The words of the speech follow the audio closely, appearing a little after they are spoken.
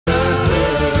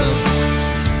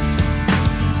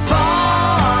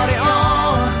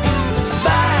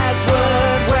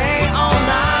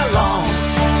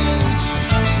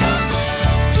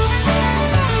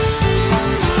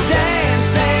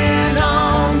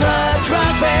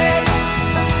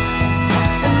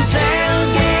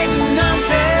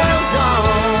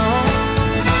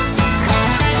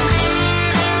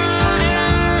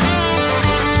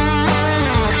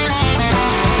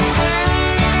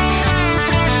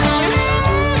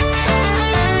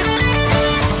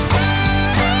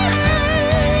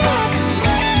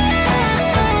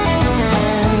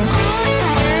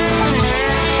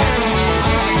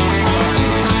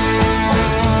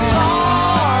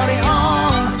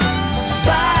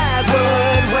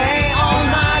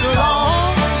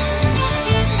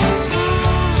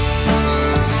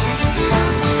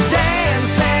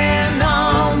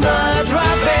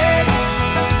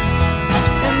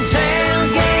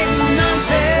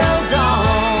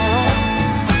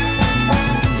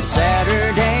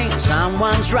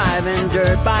driving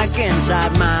dirt bike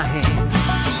inside my head.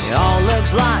 It all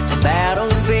looks like a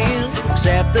battlefield,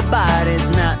 except the body's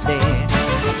not dead.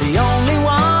 The only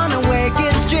one awake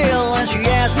is Jill, and she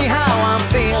asks me how I'm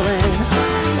feeling.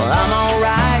 Well, I'm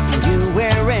alright, and you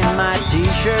wearing my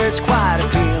t-shirt's quite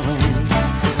appealing.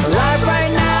 Life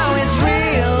right now is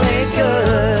really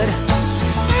good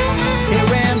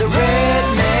here in the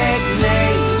redneck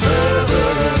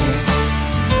neighborhood.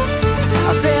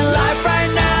 I said life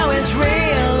right now is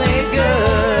really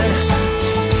good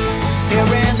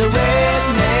here in the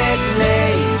redneck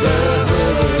neighborhood.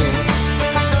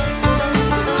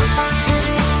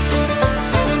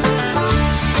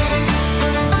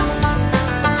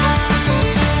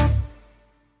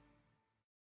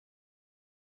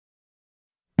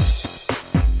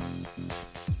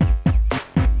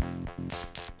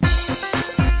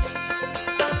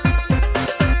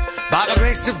 By the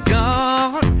grace of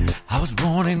God, I was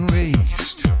born and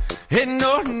raised in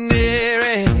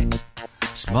ordinary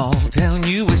small town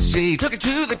USA. Took it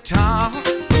to the top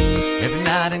every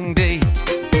night and day.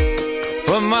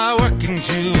 From my working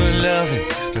to loving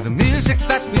to the music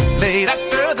that we played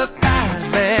after the fire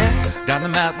there down the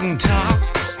mountain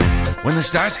tops. When the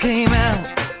stars came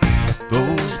out,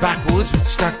 those backwoods would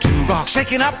start to rock,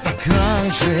 shaking up the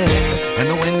country and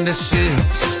the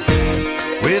windowsills.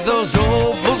 With those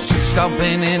old boots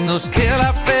stomping in those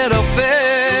killer fiddle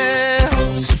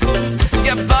bells.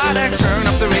 You better turn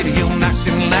up the radio nice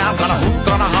and loud. Gonna hoot,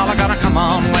 gonna holler, gonna come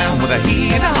on round with a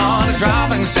heat, a horn, a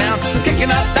driving sound. Kicking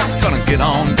up dust, gonna get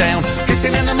on down.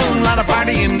 Kissing in the moonlight, a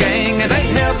partying gang. It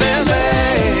ain't hillbilly.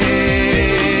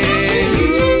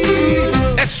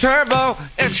 It's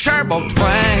turbo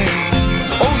twang.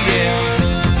 Oh yeah.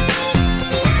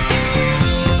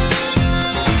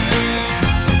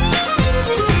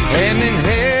 Hand in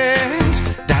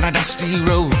hand down a dusty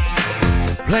road,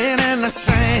 playing in the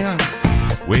sand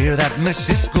where that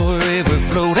Mississippi River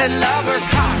flowed. A lover's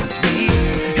heartbeat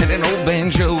and an old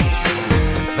banjo.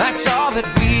 That's all that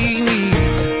we need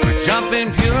for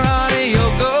jumping pure audio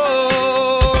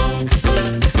gold.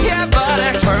 Yeah,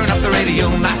 buddy, turn up the radio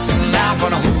nice and loud.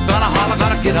 Gonna hoop, gonna holler,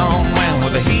 gonna get on round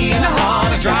with a heat and a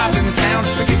horn, a driving sound.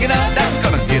 Kick it up, that's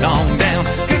gonna get on down.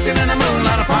 Kissing in the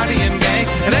moonlight, a partying gang.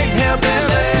 It ain't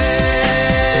hillbilly.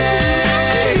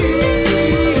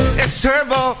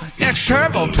 It's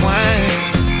turbo twang.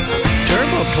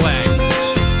 Turbo twang.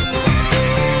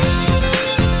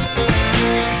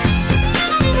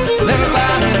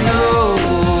 Everybody knows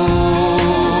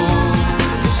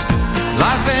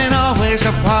life ain't always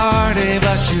a party,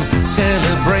 but you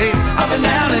celebrate up and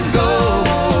down it goes.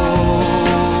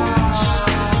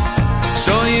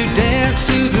 So you dance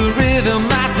to the rhythm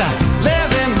like the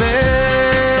living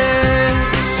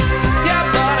bells. Yeah,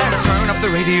 buddy, turn up the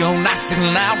radio nice and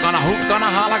loud. Gonna hoop, gonna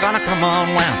holler, gonna come on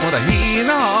round with a heat and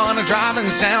a horn, a driving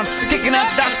sound. Kicking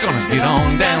up dust, gonna get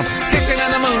on down. Kissing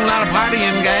in the moonlight, a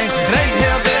partying gang. It ain't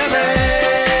hillbilly.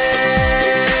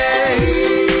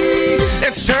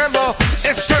 It's turbo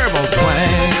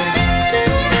twang.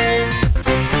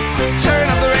 Turn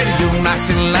up the radio nice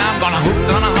and loud. Gonna hoop,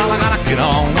 gonna holler, gonna get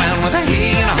on round with a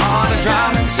heat and a horn, a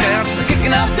driving sound.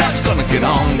 Kicking up dust, gonna get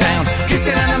on down.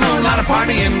 Kissing in the moonlight, a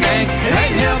partying gang. It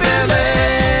ain't hillbilly.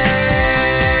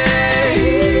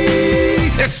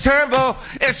 It's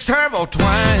turbo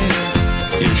twang.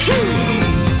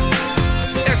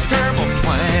 It's turbo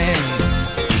twang.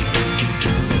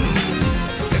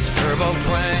 It's turbo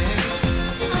twang.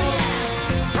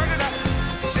 Turn it up.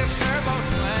 It's turbo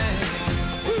twang.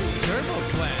 Turbo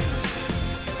twang.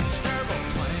 It's turbo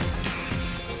twang.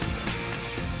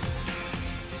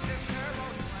 It's turbo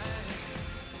twang.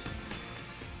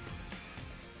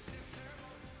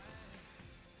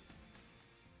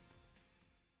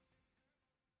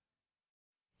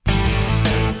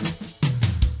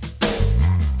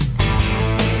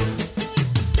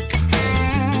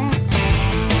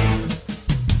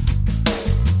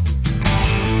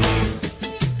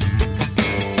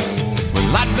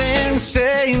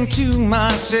 Saying to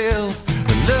myself,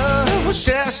 the love was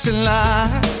just a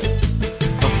lie,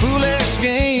 a foolish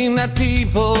game that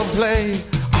people play,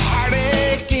 a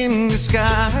heartache in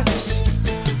disguise.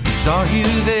 Saw you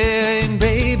there and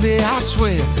baby, I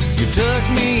swear you took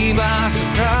me by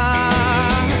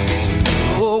surprise.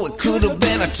 Oh, it could have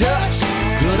been a touch,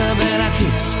 could have been a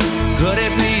kiss. Could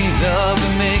it be love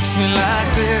that makes me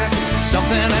like this?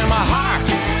 Something in my heart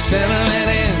settling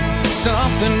in.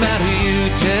 Something about you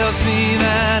tells me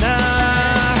that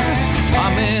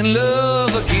I'm in love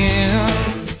again.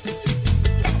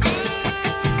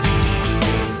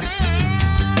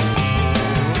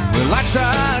 Well, I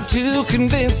tried to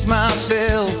convince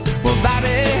myself, well, that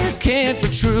it can't be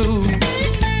true.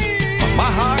 My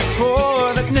My heart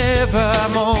swore that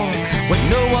nevermore would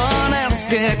no one else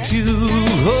get you.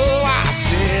 Oh, I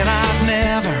said I'd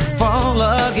never fall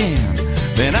again.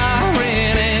 Then I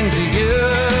ran into you.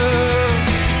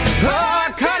 Oh,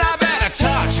 it could have been a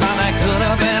touch, honey, could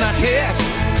have been a kiss.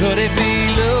 Could it be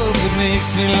love that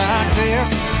makes me like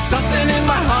this? Something in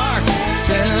my heart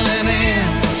settling in.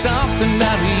 Something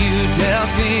about you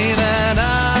tells me that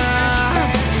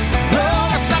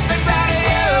something about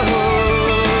you.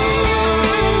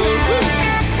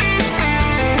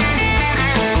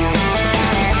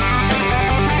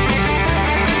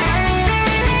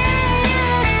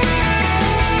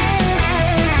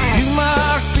 You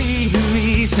must be the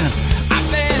reason I've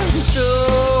been so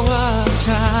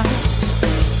uptight,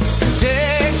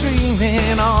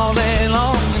 daydreaming all day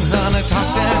long, and honey,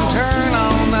 toss and turn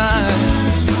all night.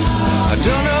 I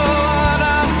don't know what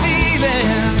I'm feeling,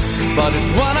 but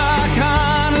it's what I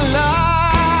kinda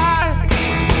like.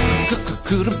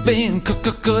 Could have been,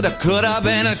 could have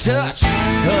been a touch,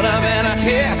 could have been a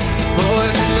kiss. Oh,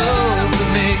 is it love that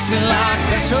makes me like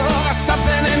this? Oh, there's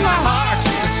something in my heart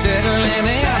just a settling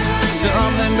in.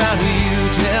 Something about you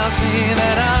tells me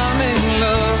that I'm in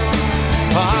love.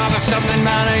 Oh, there's something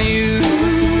about you.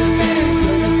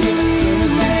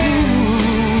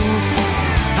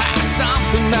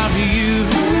 Something about you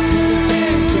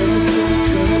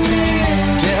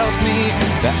tells me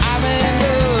that I'm in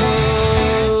love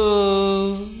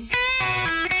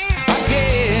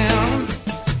again.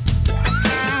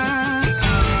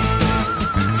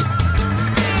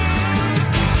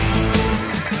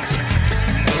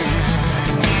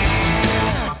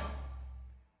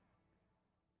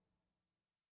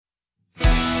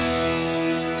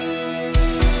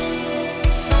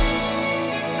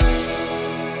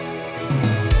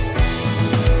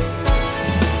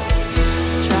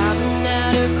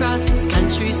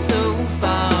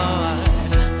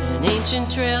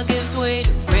 Trail gives way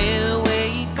to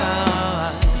railway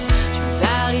cars, through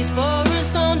valleys,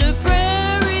 forests, under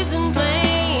prairies and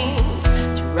plains,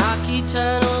 through rocky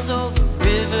tunnels, over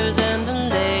rivers and the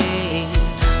lake,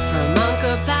 from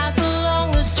Anchor Pass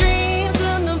along the streams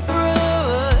and the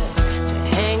brooks, to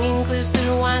hanging cliffs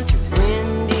that wind through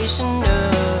windy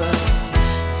chenooks.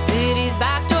 The city's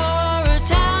back door, a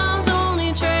town's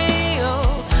only trail.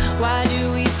 Why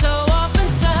do we so often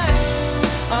turn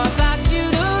our back to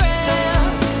the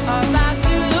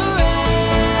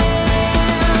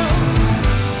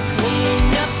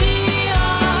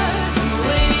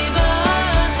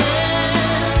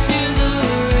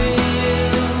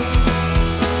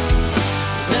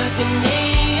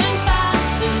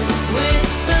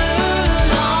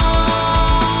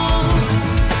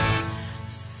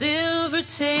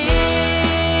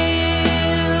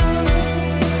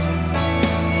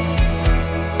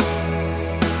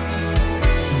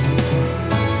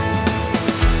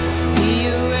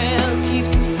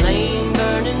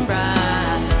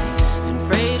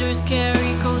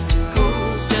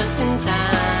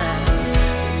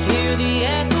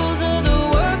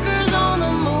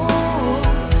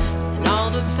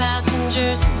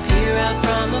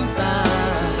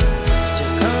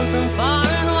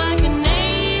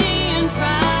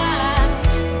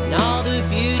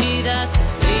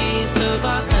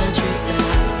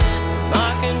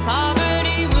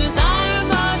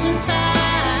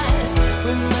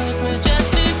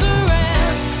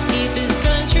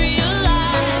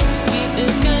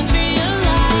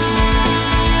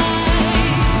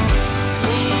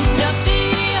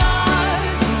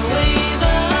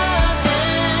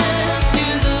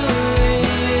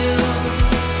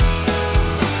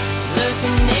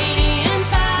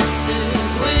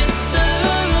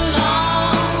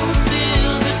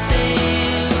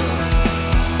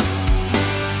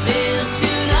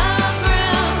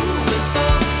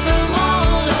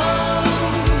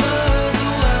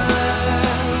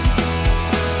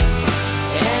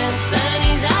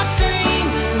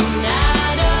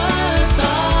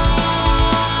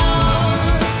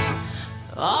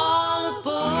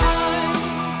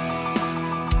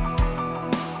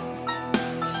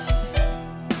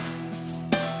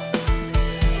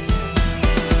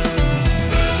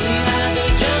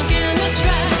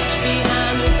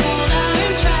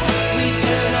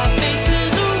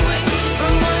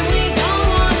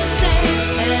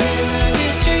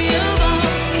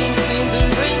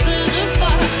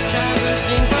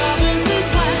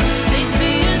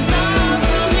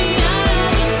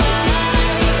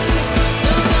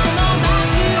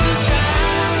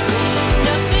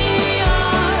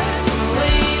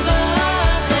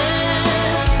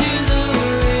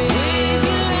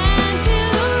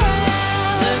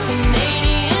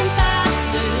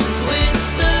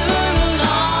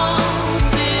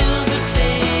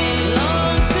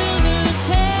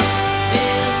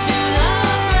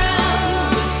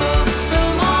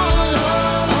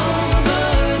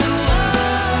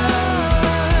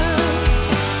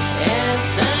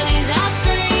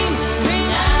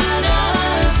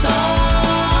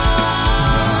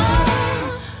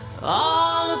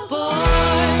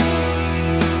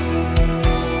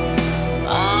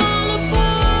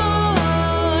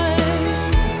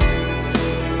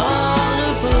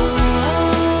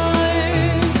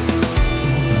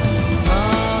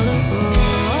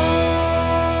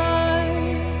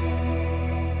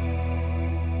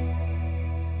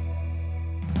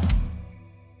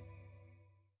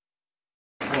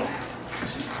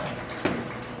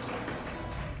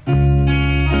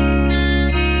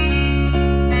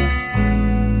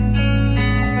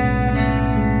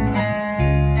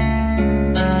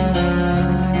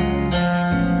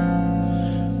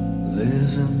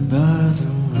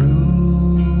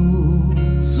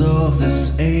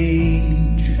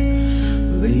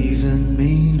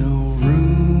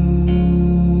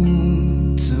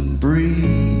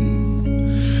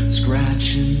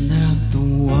scratching at the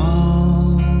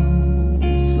walls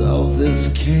of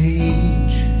this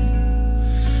cage.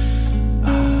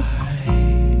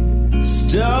 I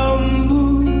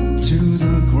stumble to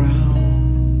the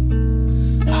ground.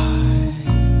 I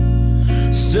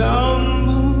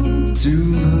stumble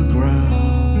to the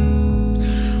ground.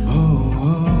 Oh, oh.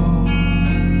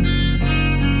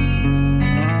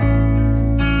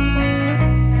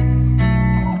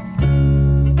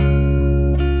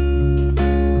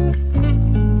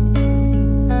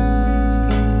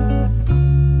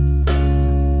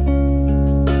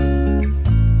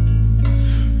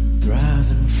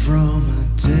 Thriving from a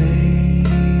day's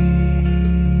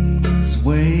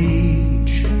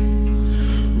wage,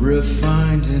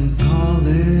 refined and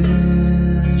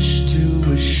polished to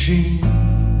a sheen.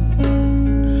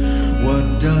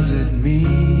 What does it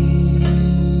mean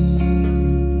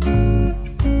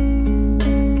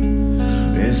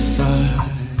if I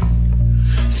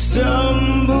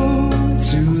stumble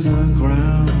to the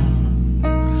ground?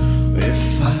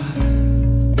 If I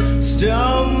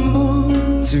stumble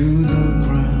to the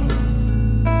ground,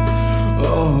 oh, oh.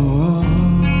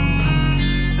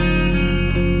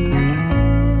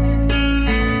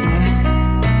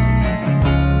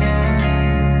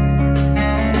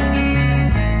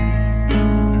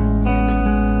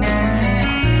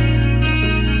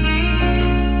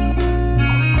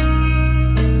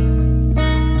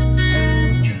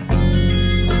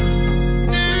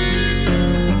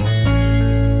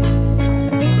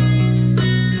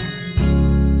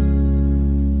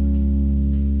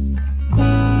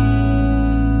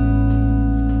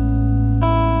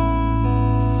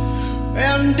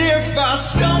 And if I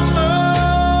stumble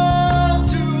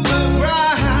to the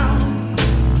ground,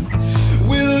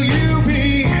 will you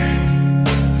be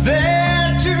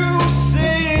there to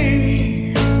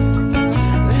see?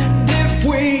 And if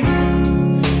we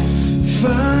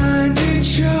find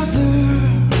each other